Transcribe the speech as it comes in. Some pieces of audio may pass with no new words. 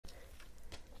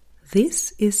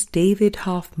This is David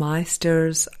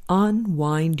Hoffmeister's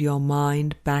Unwind Your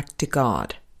Mind Back to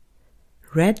God,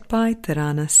 read by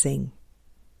Tarana Singh.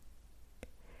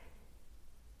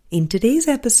 In today's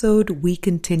episode, we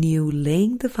continue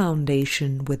laying the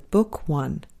foundation with Book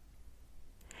 1.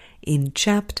 In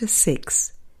Chapter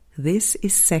 6, this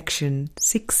is Section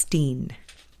 16,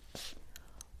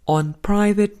 On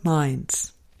Private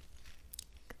Minds.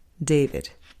 David.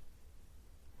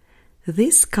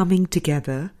 This coming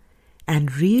together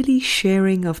and really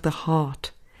sharing of the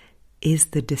heart is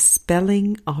the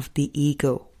dispelling of the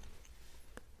ego.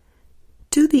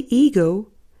 To the ego,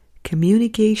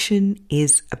 communication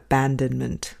is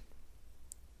abandonment.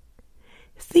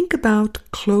 Think about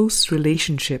close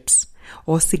relationships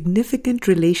or significant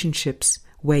relationships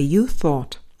where you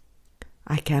thought,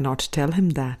 I cannot tell him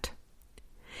that.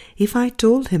 If I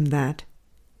told him that,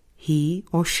 he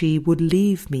or she would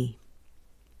leave me.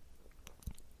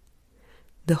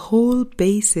 The whole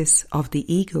basis of the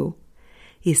ego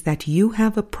is that you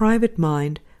have a private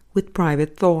mind with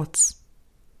private thoughts,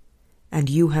 and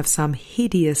you have some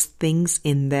hideous things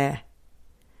in there.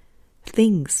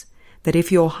 Things that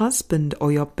if your husband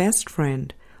or your best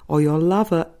friend or your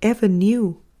lover ever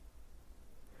knew,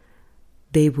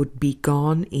 they would be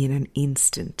gone in an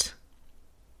instant.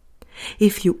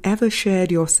 If you ever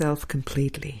shared yourself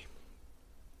completely.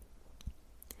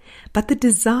 But the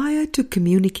desire to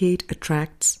communicate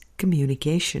attracts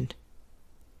communication.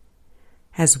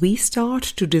 As we start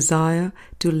to desire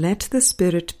to let the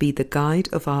Spirit be the guide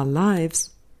of our lives,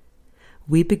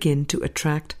 we begin to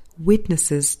attract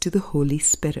witnesses to the Holy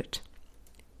Spirit.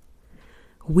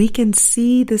 We can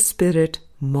see the Spirit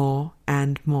more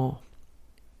and more.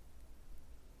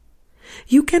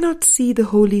 You cannot see the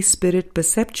Holy Spirit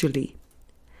perceptually,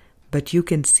 but you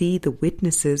can see the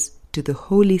witnesses to the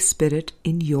Holy Spirit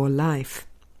in your life.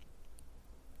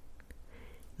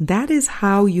 That is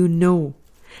how you know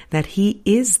that He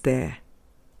is there.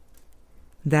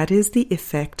 That is the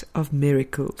effect of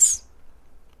miracles.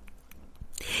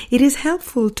 It is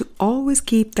helpful to always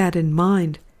keep that in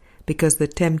mind, because the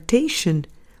temptation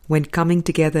when coming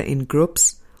together in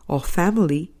groups or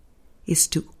family is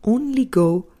to only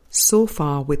go so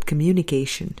far with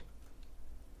communication,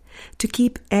 to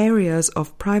keep areas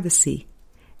of privacy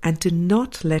and to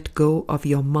not let go of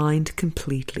your mind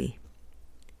completely.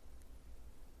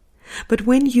 But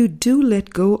when you do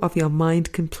let go of your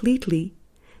mind completely,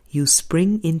 you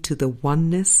spring into the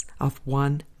oneness of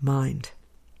one mind.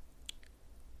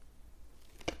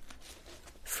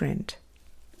 Friend.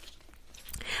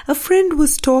 A friend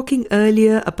was talking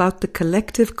earlier about the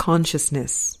collective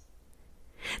consciousness,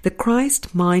 the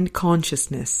Christ mind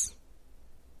consciousness.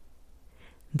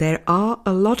 There are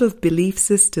a lot of belief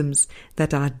systems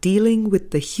that are dealing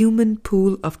with the human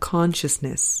pool of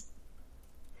consciousness,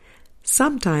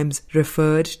 sometimes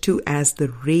referred to as the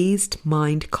raised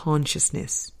mind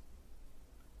consciousness.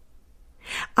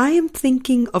 I am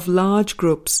thinking of large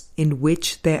groups in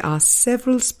which there are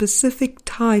several specific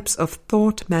types of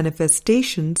thought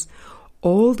manifestations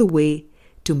all the way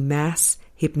to mass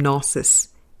hypnosis,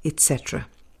 etc.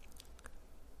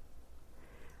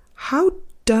 How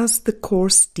does the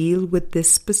Course deal with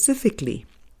this specifically?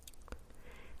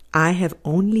 I have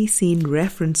only seen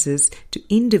references to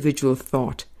individual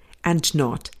thought and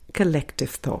not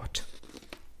collective thought.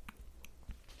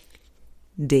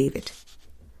 David.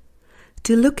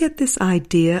 To look at this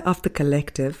idea of the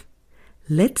collective,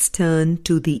 let's turn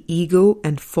to the ego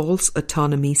and false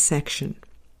autonomy section.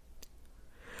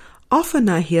 Often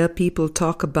I hear people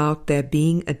talk about there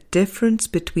being a difference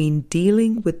between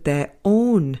dealing with their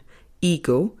own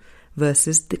ego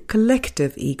versus the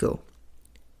collective ego.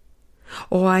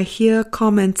 Or I hear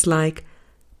comments like,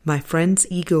 my friend's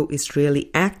ego is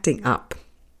really acting up.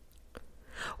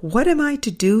 What am I to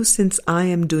do since I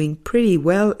am doing pretty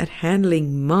well at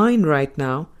handling mine right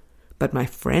now, but my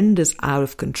friend is out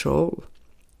of control?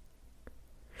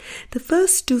 The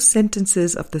first two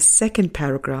sentences of the second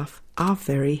paragraph are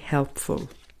very helpful.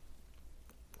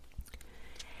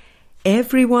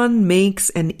 Everyone makes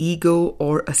an ego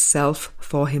or a self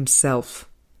for himself,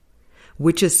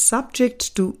 which is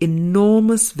subject to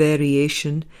enormous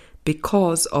variation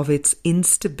because of its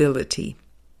instability.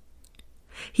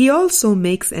 He also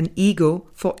makes an ego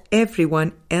for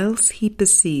everyone else he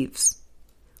perceives,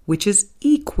 which is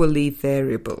equally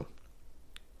variable.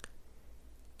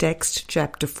 Text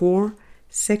Chapter 4,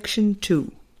 Section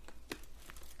 2.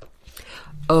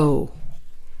 Oh,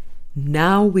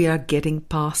 now we are getting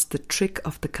past the trick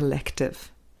of the collective.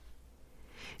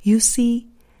 You see,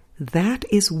 that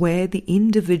is where the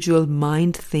individual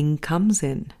mind thing comes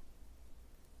in.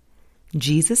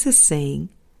 Jesus is saying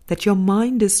that your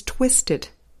mind is twisted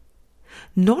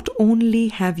not only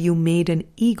have you made an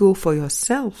ego for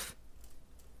yourself,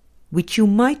 which you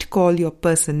might call your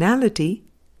personality,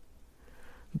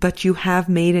 but you have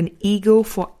made an ego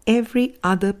for every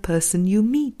other person you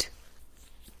meet.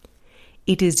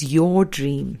 It is your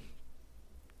dream.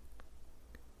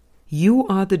 You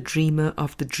are the dreamer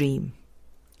of the dream.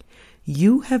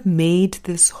 You have made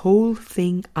this whole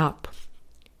thing up.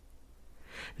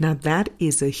 Now that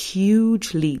is a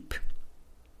huge leap.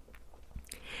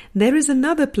 There is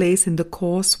another place in the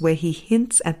course where he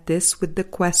hints at this with the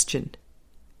question,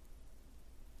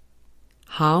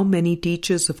 how many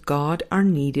teachers of God are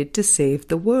needed to save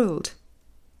the world?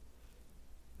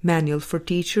 Manual for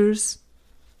Teachers,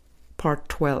 Part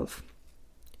 12.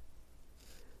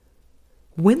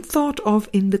 When thought of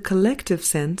in the collective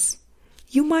sense,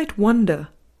 you might wonder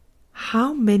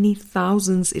how many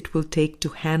thousands it will take to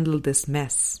handle this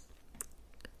mess.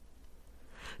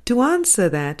 To answer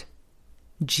that,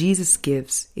 Jesus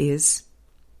gives is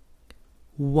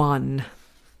 1.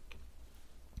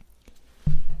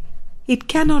 It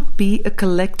cannot be a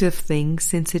collective thing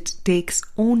since it takes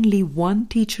only one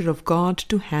teacher of God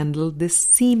to handle this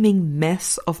seeming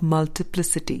mess of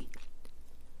multiplicity.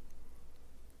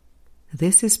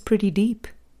 This is pretty deep.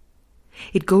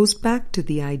 It goes back to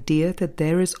the idea that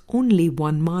there is only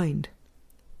one mind.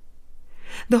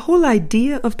 The whole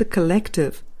idea of the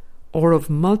collective, or of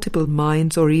multiple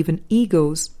minds or even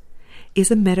egos, is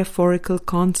a metaphorical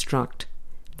construct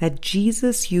that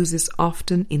Jesus uses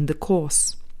often in the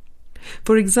Course.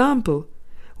 For example,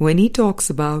 when he talks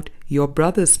about your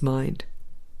brother's mind,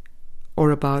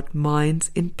 or about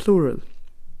minds in plural.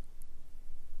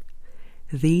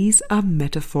 These are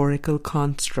metaphorical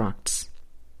constructs.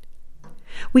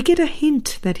 We get a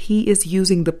hint that he is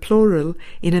using the plural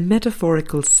in a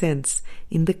metaphorical sense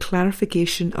in the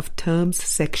clarification of terms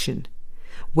section,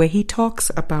 where he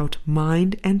talks about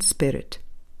mind and spirit.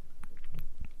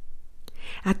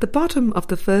 At the bottom of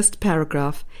the first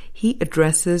paragraph, he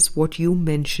addresses what you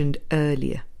mentioned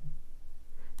earlier,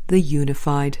 the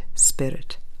unified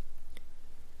spirit.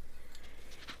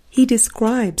 He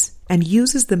describes and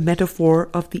uses the metaphor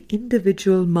of the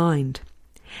individual mind,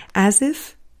 as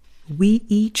if we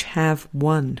each have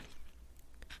one.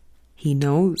 He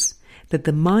knows that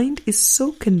the mind is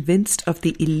so convinced of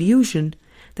the illusion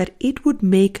that it would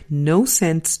make no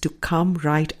sense to come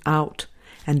right out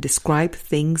and describe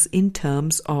things in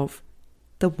terms of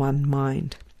the one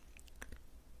mind.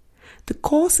 The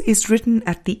Course is written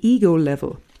at the ego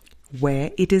level,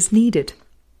 where it is needed.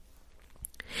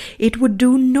 It would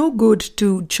do no good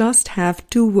to just have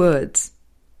two words,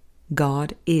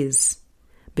 God is,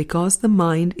 because the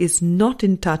mind is not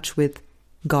in touch with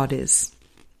God is.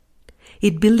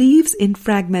 It believes in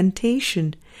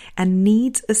fragmentation and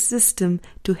needs a system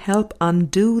to help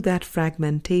undo that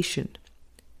fragmentation.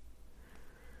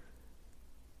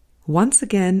 Once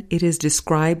again, it is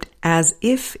described as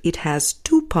if it has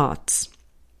two parts.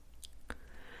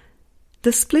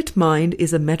 The split mind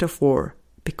is a metaphor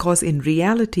because in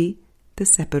reality, the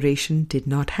separation did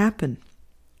not happen.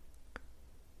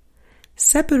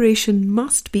 Separation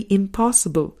must be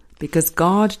impossible because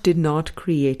God did not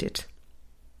create it.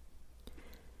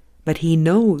 But he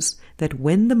knows that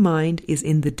when the mind is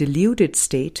in the deluded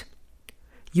state,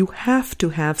 you have to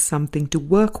have something to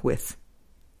work with.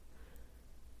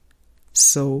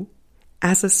 So,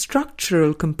 as a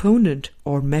structural component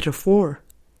or metaphor,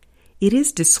 it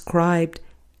is described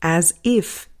as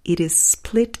if it is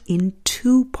split in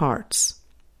two parts,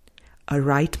 a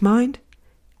right mind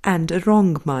and a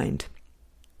wrong mind.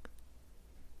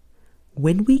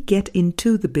 When we get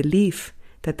into the belief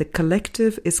that the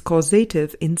collective is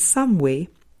causative in some way,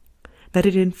 that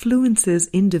it influences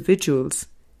individuals,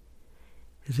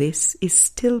 this is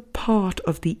still part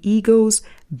of the ego's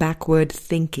backward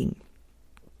thinking.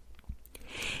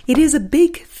 It is a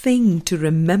big thing to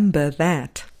remember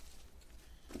that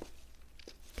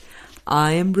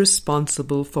I am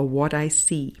responsible for what I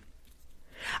see.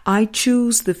 I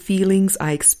choose the feelings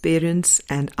I experience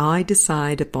and I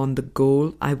decide upon the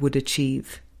goal I would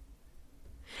achieve.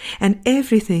 And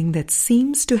everything that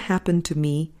seems to happen to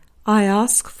me, I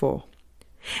ask for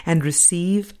and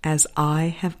receive as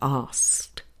I have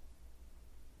asked.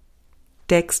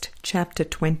 Text chapter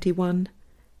 21,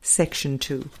 section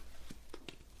 2.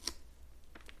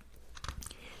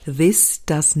 This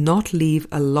does not leave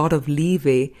a lot of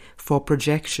leeway for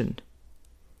projection.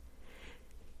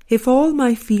 If all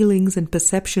my feelings and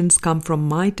perceptions come from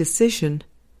my decision,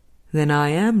 then I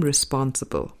am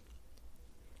responsible.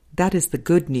 That is the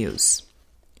good news.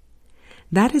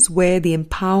 That is where the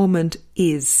empowerment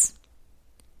is.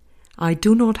 I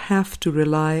do not have to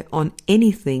rely on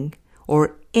anything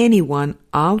or anyone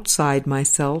outside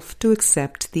myself to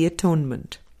accept the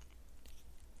atonement.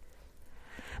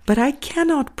 But I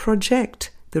cannot project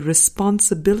the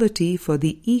responsibility for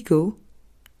the ego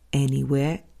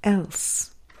anywhere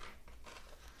else.